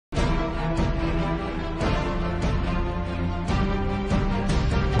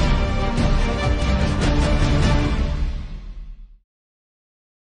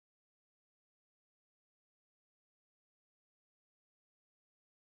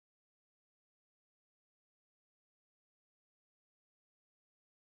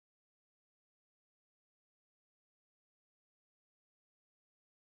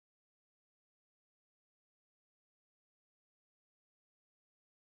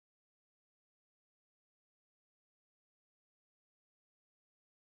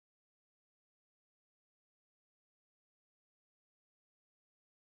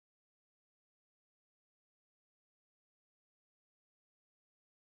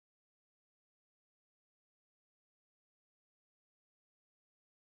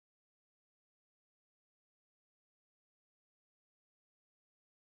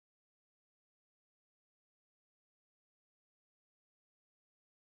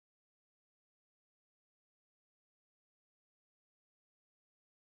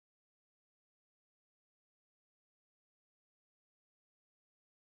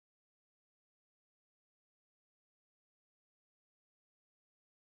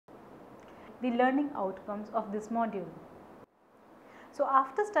the learning outcomes of this module. So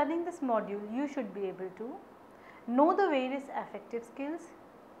after studying this module, you should be able to know the various affective skills,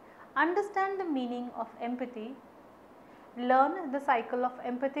 understand the meaning of empathy, learn the cycle of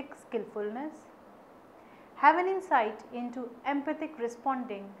empathic skillfulness, have an insight into empathic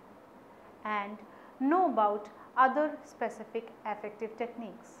responding, and know about other specific affective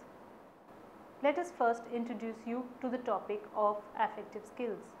techniques. Let us first introduce you to the topic of affective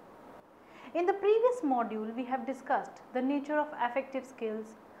skills. In the previous module, we have discussed the nature of affective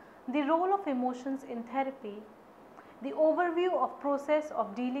skills, the role of emotions in therapy, the overview of process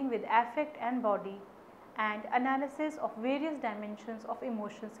of dealing with affect and body, and analysis of various dimensions of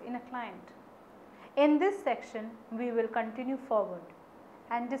emotions in a client. In this section, we will continue forward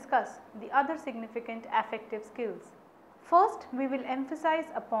and discuss the other significant affective skills. First, we will emphasize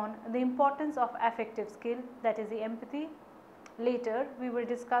upon the importance of affective skill, that is the empathy. Later, we will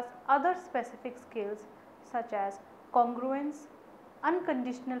discuss other specific skills such as congruence,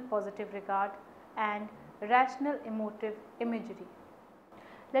 unconditional positive regard, and rational emotive imagery.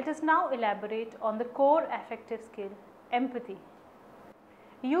 Let us now elaborate on the core affective skill, empathy.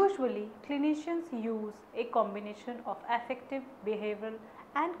 Usually, clinicians use a combination of affective, behavioral,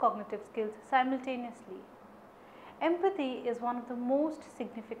 and cognitive skills simultaneously. Empathy is one of the most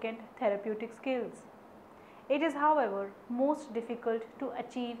significant therapeutic skills. It is, however, most difficult to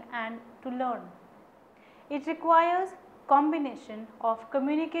achieve and to learn. It requires combination of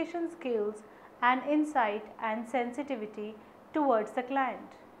communication skills and insight and sensitivity towards the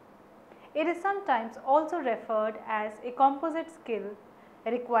client. It is sometimes also referred as a composite skill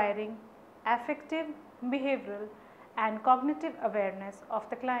requiring affective, behavioral, and cognitive awareness of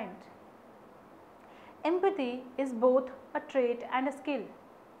the client. Empathy is both a trait and a skill.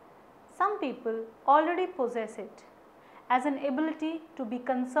 Some people already possess it as an ability to be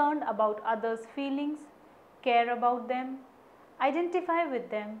concerned about others' feelings, care about them, identify with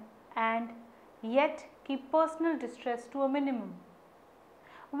them, and yet keep personal distress to a minimum.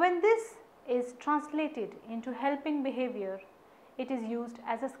 When this is translated into helping behavior, it is used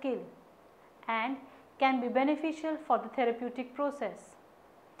as a skill and can be beneficial for the therapeutic process.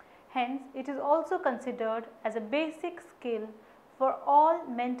 Hence, it is also considered as a basic skill for all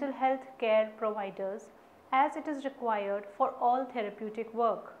mental health care providers, as it is required for all therapeutic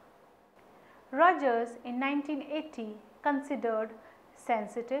work. Rogers in 1980 considered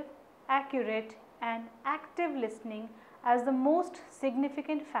sensitive, accurate, and active listening as the most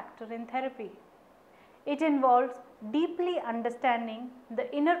significant factor in therapy. It involves deeply understanding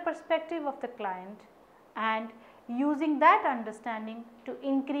the inner perspective of the client and using that understanding to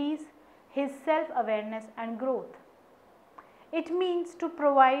increase his self-awareness and growth. It means to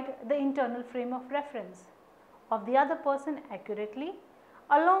provide the internal frame of reference of the other person accurately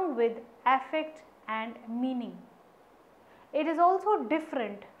along with affect and meaning. It is also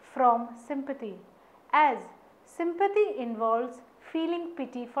different from sympathy, as sympathy involves feeling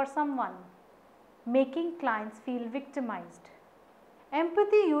pity for someone, making clients feel victimized.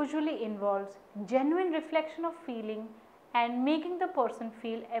 Empathy usually involves genuine reflection of feeling and making the person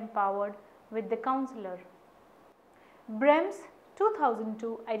feel empowered with the counselor. Brems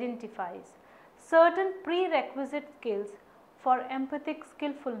 2002 identifies certain prerequisite skills for empathic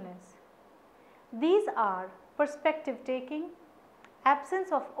skillfulness. These are perspective taking,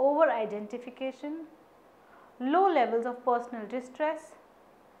 absence of over-identification, low levels of personal distress,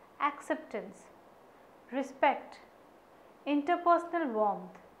 acceptance, respect, interpersonal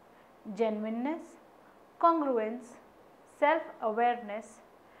warmth, genuineness, congruence, self-awareness,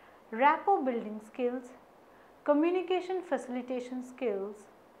 rapport building skills, communication facilitation skills,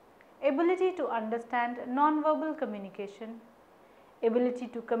 ability to understand non-verbal communication, ability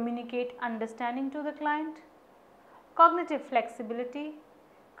to communicate understanding to the client, cognitive flexibility,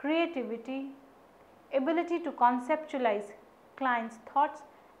 creativity, ability to conceptualize client's thoughts,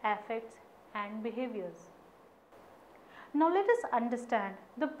 affects, and behaviors. Now let us understand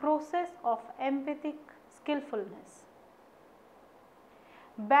the process of empathic skillfulness.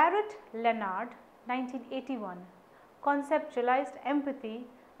 Barrett Leonard 1981 conceptualized empathy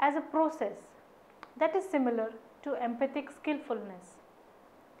as a process that is similar to empathic skillfulness.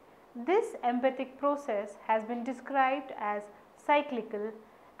 This empathic process has been described as cyclical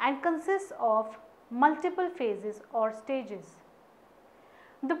and consists of multiple phases or stages.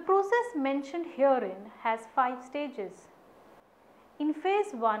 The process mentioned herein has 5 stages. In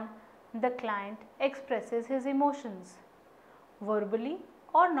phase 1, the client expresses his emotions verbally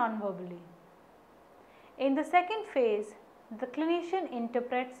or non-verbally. In the second phase, the clinician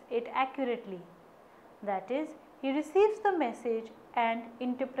interprets it accurately. That is, he receives the message and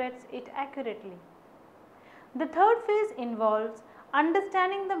interprets it accurately. The third phase involves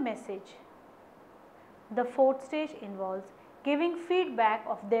understanding the message. The fourth stage involves giving feedback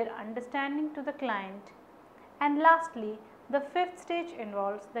of their understanding to the client. And lastly, the fifth stage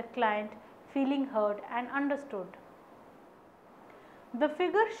involves the client feeling heard and understood. The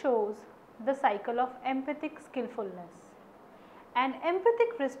figure shows the cycle of empathic skillfulness. An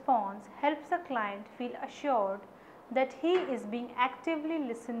empathic response helps the client feel assured that he is being actively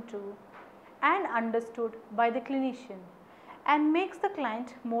listened to and understood by the clinician and makes the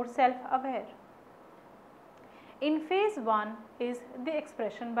client more self-aware. In phase 1 is the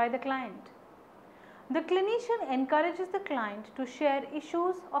expression by the client. The clinician encourages the client to share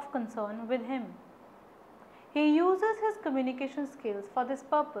issues of concern with him. He uses his communication skills for this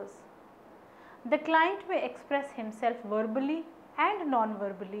purpose. The client may express himself verbally and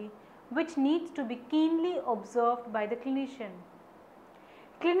non-verbally, which needs to be keenly observed by the clinician.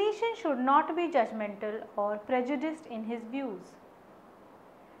 Clinician should not be judgmental or prejudiced in his views.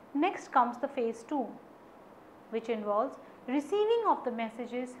 Next comes the phase 2, which involves receiving of the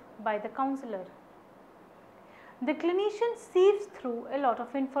messages by the counselor. The clinician sieves through a lot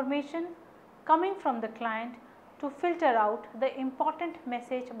of information coming from the client to filter out the important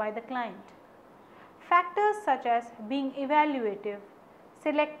message by the client. Factors such as being evaluative,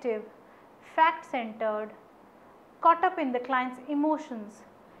 selective, fact-centered, caught up in the client's emotions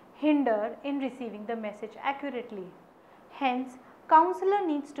hinder in receiving the message accurately. Hence, counselor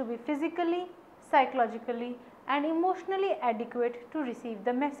needs to be physically, psychologically and emotionally adequate to receive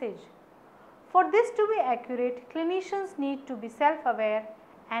the message. For this to be accurate, clinicians need to be self-aware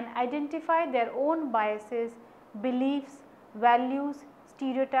and identify their own biases, beliefs, values,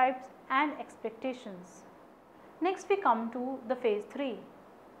 stereotypes and expectations. Next we come to the phase 3,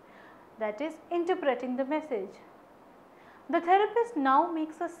 that is interpreting the message. The therapist now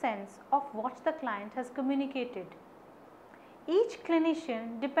makes a sense of what the client has communicated. Each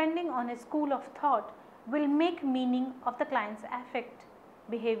clinician, depending on his school of thought, will make meaning of the client's affect,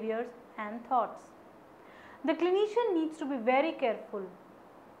 behaviors and thoughts. The clinician needs to be very careful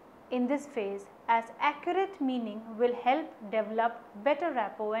in this phase as accurate meaning will help develop better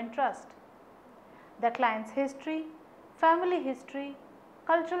rapport and trust. The client's history, family history,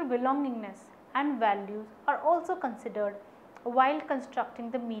 cultural belongingness and values are also considered while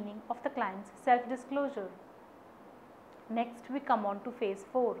constructing the meaning of the client's self-disclosure. Next we come on to phase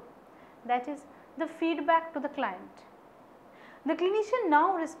 4, that is the feedback to the client. The clinician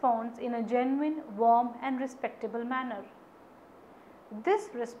now responds in a genuine, warm and respectable manner. This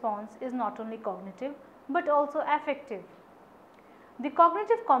response is not only cognitive but also affective. The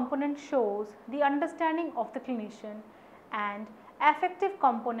cognitive component shows the understanding of the clinician and affective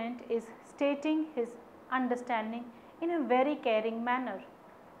component is stating his understanding in a very caring manner.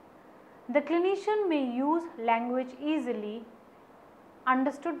 The clinician may use language easily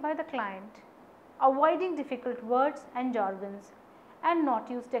understood by the client, avoiding difficult words and jargons and not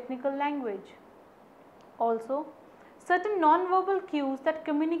use technical language. Also, certain nonverbal cues that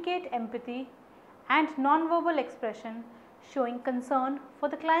communicate empathy and nonverbal expression showing concern for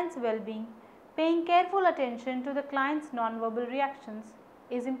the client's well-being, paying careful attention to the client's nonverbal reactions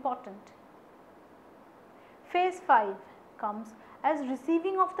is important. Phase 5 comes as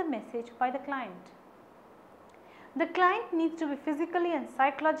receiving of the message by the client. The client needs to be physically and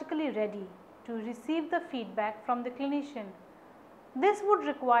psychologically ready to receive the feedback from the clinician. This would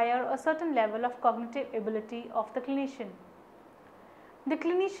require a certain level of cognitive ability of the clinician. The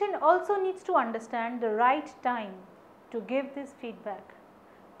clinician also needs to understand the right time to give this feedback,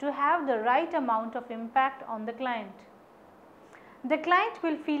 to have the right amount of impact on the client. The client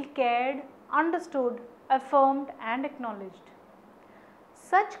will feel cared, understood, affirmed and acknowledged.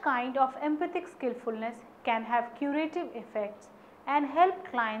 Such kind of empathic skillfulness can have curative effects and help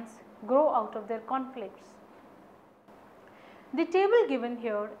clients grow out of their conflicts. The table given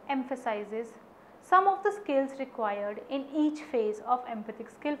here emphasizes some of the skills required in each phase of empathic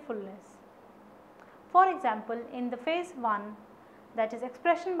skillfulness. For example, in the phase 1, that is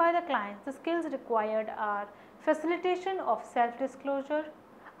expression by the client, the skills required are facilitation of self-disclosure,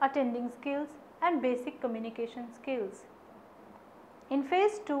 attending skills and basic communication skills. In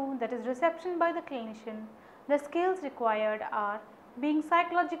phase 2, that is reception by the clinician, the skills required are being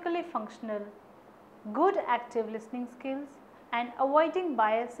psychologically functional, good active listening skills and avoiding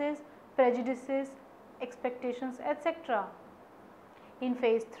biases, prejudices, expectations, etc. In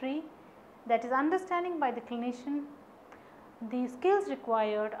phase 3, that is understanding by the clinician, the skills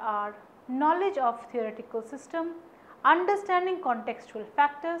required are knowledge of theoretical system, understanding contextual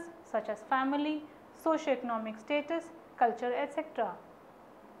factors such as family, socioeconomic status, culture, etc.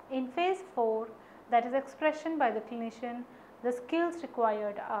 In phase 4, that is expression by the clinician, the skills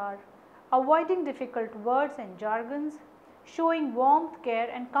required are avoiding difficult words and jargons, showing warmth, care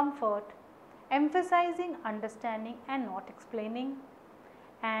and comfort, emphasizing understanding and not explaining.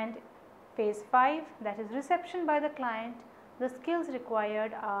 And phase 5, that is reception by the client, the skills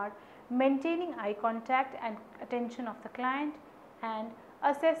required are maintaining eye contact and attention of the client and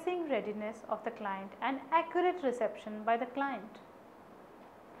assessing readiness of the client and accurate reception by the client.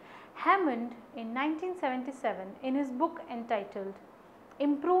 Hammond in 1977 in his book entitled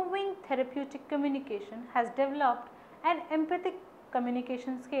Improving Therapeutic Communication has developed an empathic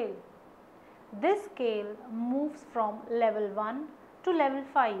communication scale. This scale moves from level 1 to level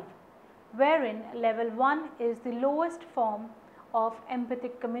 5, wherein level 1 is the lowest form of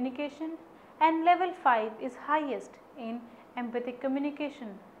empathic communication and level 5 is highest in empathic communication.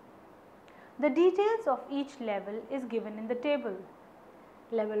 The details of each level is given in the table.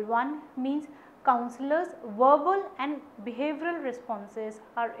 Level 1 means counselors' verbal and behavioral responses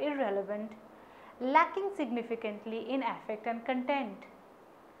are irrelevant, lacking significantly in affect and content.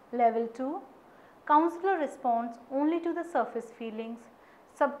 Level 2, counselor responds only to the surface feelings,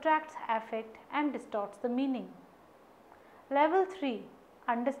 subtracts affect and distorts the meaning. Level 3,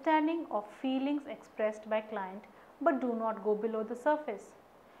 understanding of feelings expressed by client but do not go below the surface.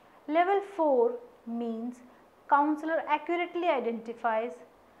 Level 4 means counselor accurately identifies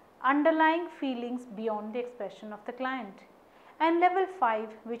underlying feelings beyond the expression of the client. And level 5,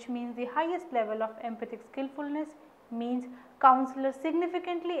 which means the highest level of empathic skillfulness, means counselor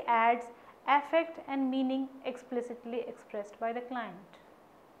significantly adds affect and meaning explicitly expressed by the client.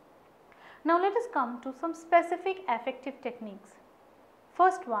 Now let us come to some specific affective techniques.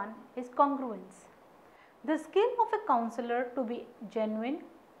 First one is congruence. The skill of a counselor to be genuine,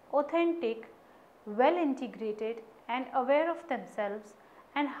 authentic, well integrated and aware of themselves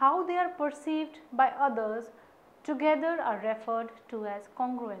and how they are perceived by others together are referred to as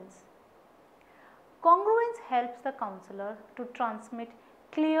congruence. Congruence helps the counselor to transmit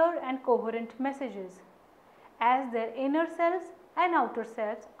clear and coherent messages as their inner selves and outer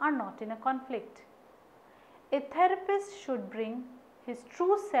selves are not in a conflict. A therapist should bring his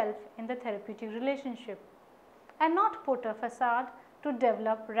true self in the therapeutic relationship and not put a facade to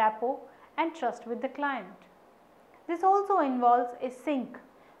develop rapport and trust with the client. This also involves a sync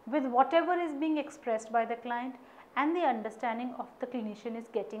with whatever is being expressed by the client and the understanding of the clinician is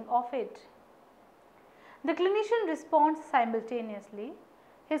getting of it. The clinician responds simultaneously,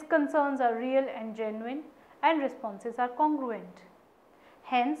 his concerns are real and genuine and responses are congruent.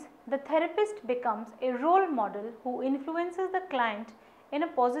 Hence, the therapist becomes a role model who influences the client in a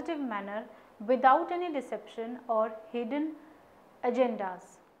positive manner without any deception or hidden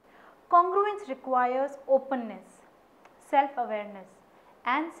agendas. Congruence requires openness, self-awareness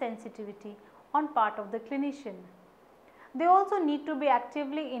and sensitivity on part of the clinician. They also need to be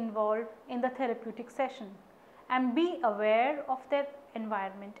actively involved in the therapeutic session and be aware of their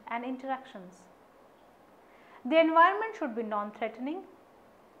environment and interactions. The environment should be non-threatening.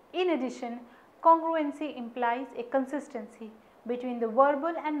 In addition, congruency implies a consistency between the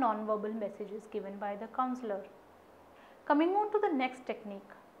verbal and non-verbal messages given by the counselor. Coming on to the next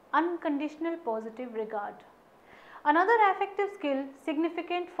technique, unconditional positive regard. Another affective skill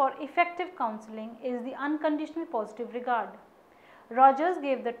significant for effective counseling is the unconditional positive regard. Rogers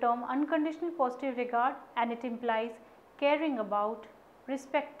gave the term unconditional positive regard and it implies caring about,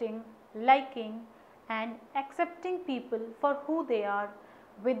 respecting, liking and accepting people for who they are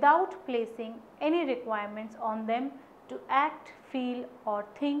without placing any requirements on them to act, feel or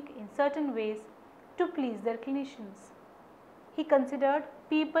think in certain ways to please their clinicians. He considered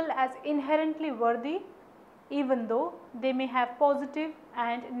people as inherently worthy even though they may have positive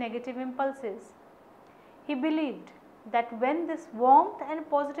and negative impulses. He believed that when this warmth and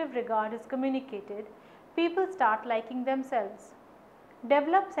positive regard is communicated, people start liking themselves,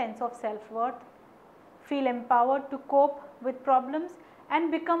 develop sense of self-worth, feel empowered to cope with problems and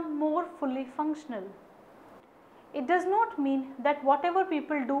become more fully functional. It does not mean that whatever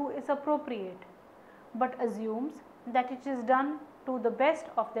people do is appropriate, but assumes that it is done to the best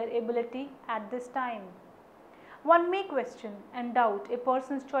of their ability at this time. One may question and doubt a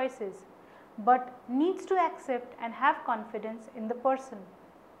person's choices, but needs to accept and have confidence in the person.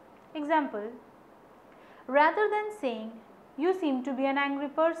 Example, rather than saying, "You seem to be an angry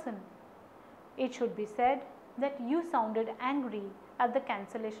person," it should be said that "You sounded angry at the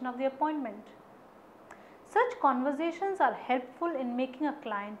cancellation of the appointment." Such conversations are helpful in making a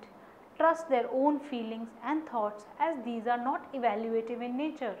client trust their own feelings and thoughts as these are not evaluative in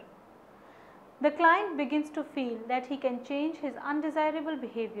nature. The client begins to feel that he can change his undesirable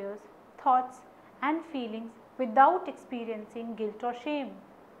behaviors, thoughts and feelings without experiencing guilt or shame.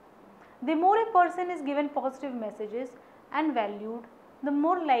 The more a person is given positive messages and valued, the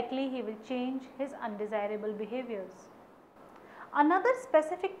more likely he will change his undesirable behaviors. Another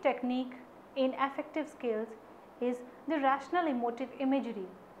specific technique in affective skills is the rational emotive imagery.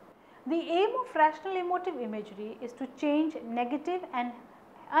 The aim of rational emotive imagery is to change negative and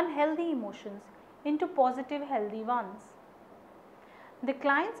unhealthy emotions into positive healthy ones. The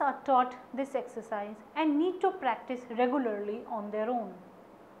clients are taught this exercise and need to practice regularly on their own.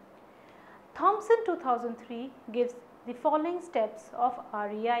 Thompson 2003 gives the following steps of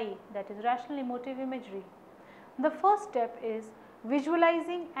REI, that is rational emotive imagery. The first step is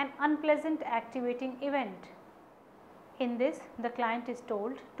visualizing an unpleasant activating event. In this, the client is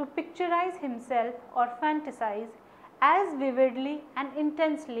told to picturize himself or fantasize as vividly and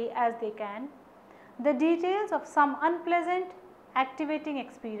intensely as they can the details of some unpleasant activating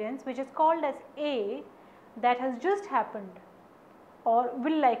experience which is called as A that has just happened or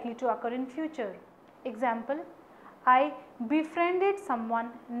will likely to occur in future. Example, I befriended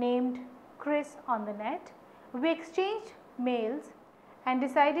someone named Chris on the net. We exchanged mails and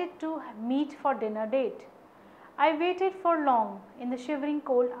decided to meet for dinner date. I waited for long in the shivering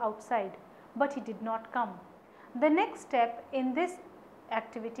cold outside, but he did not come. The next step in this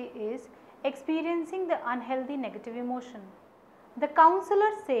activity is experiencing the unhealthy negative emotion. The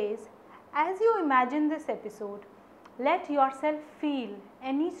counselor says, as you imagine this episode, let yourself feel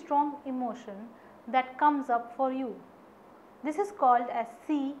any strong emotion that comes up for you. This is called as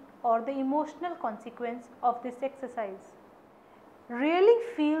C, or the emotional consequence of this exercise. Really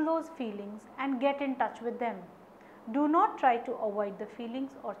feel those feelings and get in touch with them. Do not try to avoid the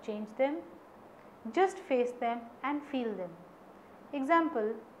feelings or change them. Just face them and feel them.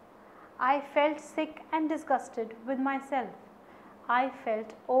 Example, I felt sick and disgusted with myself. I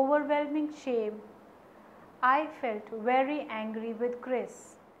felt overwhelming shame. I felt very angry with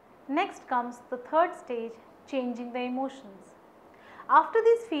Chris. Next comes the third stage, changing the emotions. After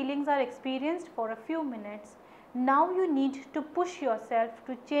these feelings are experienced for a few minutes, now you need to push yourself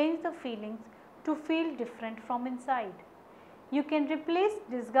to change the feelings to feel different from inside. You can replace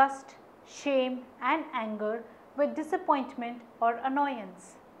disgust, shame and anger with disappointment or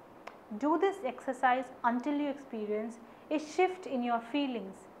annoyance. Do this exercise until you experience a shift in your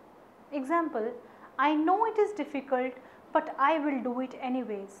feelings. Example, I know it is difficult, but I will do it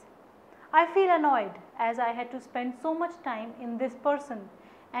anyways. I feel annoyed as I had to spend so much time in this person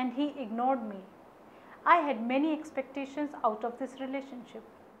and he ignored me. I had many expectations out of this relationship.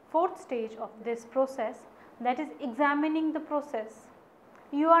 Fourth stage of this process, that is examining the process.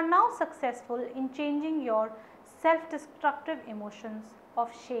 You are now successful in changing your self-destructive emotions of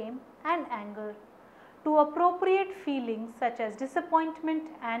shame and anger to appropriate feelings such as disappointment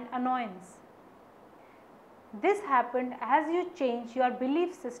and annoyance. This happened as you changed your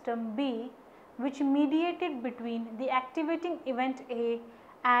belief system B, which mediated between the activating event A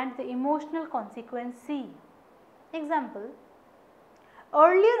and the emotional consequence C. Example,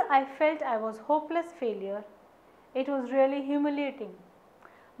 earlier I felt I was hopeless failure. It was really humiliating.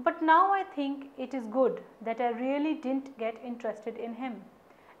 But now I think it is good that I really didn't get interested in him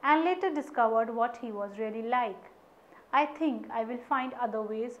and later discovered what he was really like. I think I will find other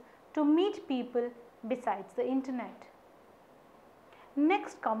ways to meet people besides the internet.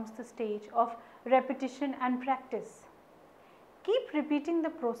 Next comes the stage of repetition and practice. Keep repeating the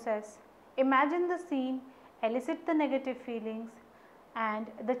process, imagine the scene, elicit the negative feelings and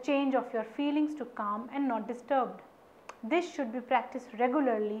the change of your feelings to calm and not disturbed. This should be practiced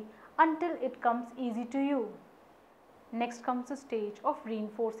regularly until it comes easy to you. Next comes the stage of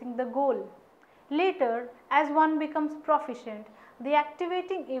reinforcing the goal. Later, as one becomes proficient, the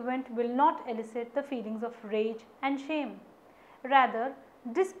activating event will not elicit the feelings of rage and shame. Rather,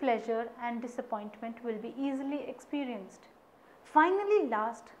 displeasure and disappointment will be easily experienced. Finally,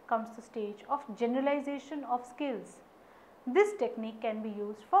 last comes the stage of generalization of skills. This technique can be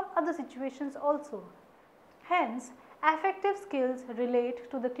used for other situations also. Hence, affective skills relate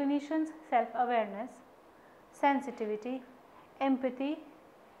to the clinician's self-awareness, sensitivity, empathy,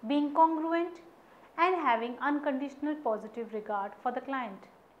 being congruent and having unconditional positive regard for the client.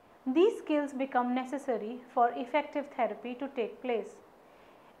 These skills become necessary for effective therapy to take place.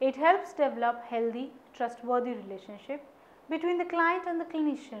 It helps develop healthy, trustworthy relationship between the client and the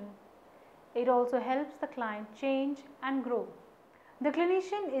clinician. It also helps the client change and grow. The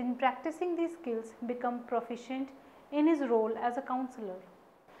clinician in practicing these skills become proficient in his role as a counselor.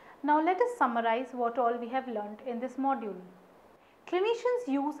 Now let us summarize what all we have learnt in this module. Clinicians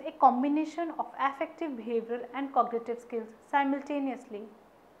use a combination of affective, behavioral and cognitive skills simultaneously.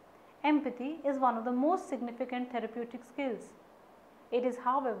 Empathy is one of the most significant therapeutic skills. It is,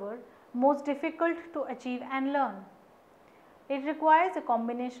 however, most difficult to achieve and learn. It requires a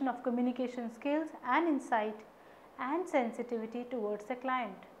combination of communication skills and insight and sensitivity towards the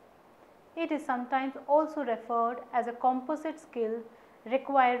client. It is sometimes also referred as a composite skill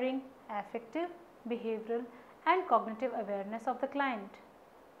requiring affective, behavioral and cognitive awareness of the client.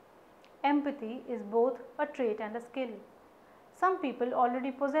 Empathy is both a trait and a skill. Some people already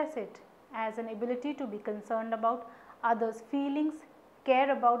possess it as an ability to be concerned about others' feelings,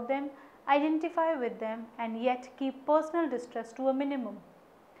 care about them, identify with them and yet keep personal distress to a minimum.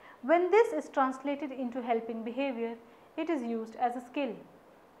 When this is translated into helping behavior, it is used as a skill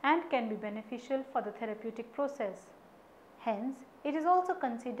and can be beneficial for the therapeutic process. Hence, it is also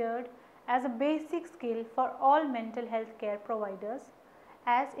considered as a basic skill for all mental health care providers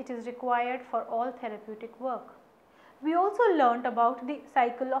as it is required for all therapeutic work. We also learnt about the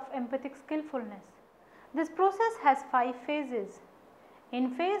cycle of empathic skillfulness. This process has 5 phases.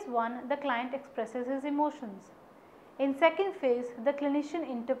 In phase 1, the client expresses his emotions. In second phase, the clinician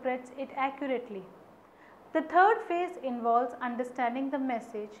interprets it accurately. The third phase involves understanding the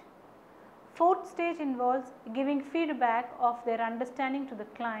message. Fourth stage involves giving feedback of their understanding to the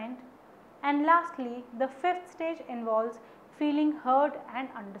client. And lastly, the fifth stage involves feeling heard and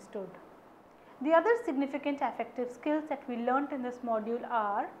understood. The other significant affective skills that we learnt in this module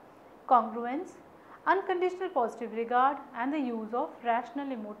are congruence, unconditional positive regard and the use of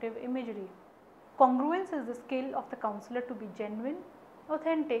rational emotive imagery. Congruence is the skill of the counselor to be genuine,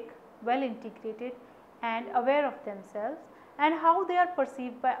 authentic, well integrated and aware of themselves and how they are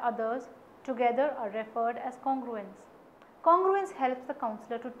perceived by others together are referred as congruence. Congruence helps the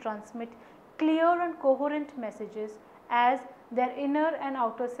counselor to transmit clear and coherent messages as their inner and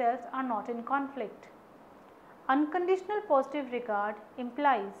outer selves are not in conflict. Unconditional positive regard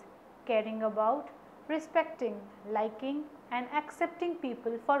implies caring about, respecting, liking and accepting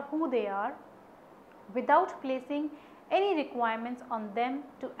people for who they are without placing any requirements on them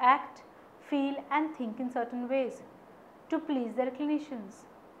to act, feel and think in certain ways to please their clinicians.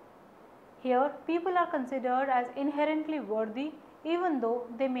 Here, people are considered as inherently worthy even though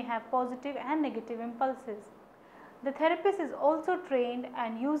they may have positive and negative impulses. The therapist is also trained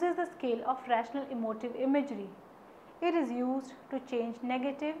and uses the skill of rational emotive imagery. It is used to change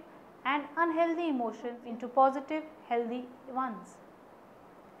negative and unhealthy emotions into positive, healthy ones.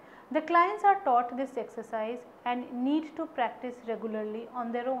 The clients are taught this exercise and need to practice regularly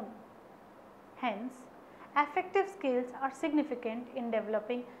on their own. Hence, affective skills are significant in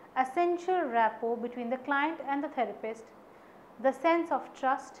developing essential rapport between the client and the therapist. The sense of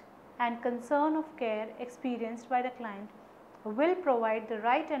trust and concern of care experienced by the client will provide the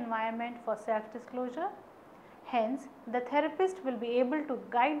right environment for self-disclosure. Hence, the therapist will be able to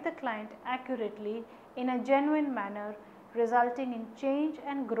guide the client accurately in a genuine manner, resulting in change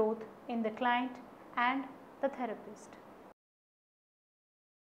and growth in the client and the therapist.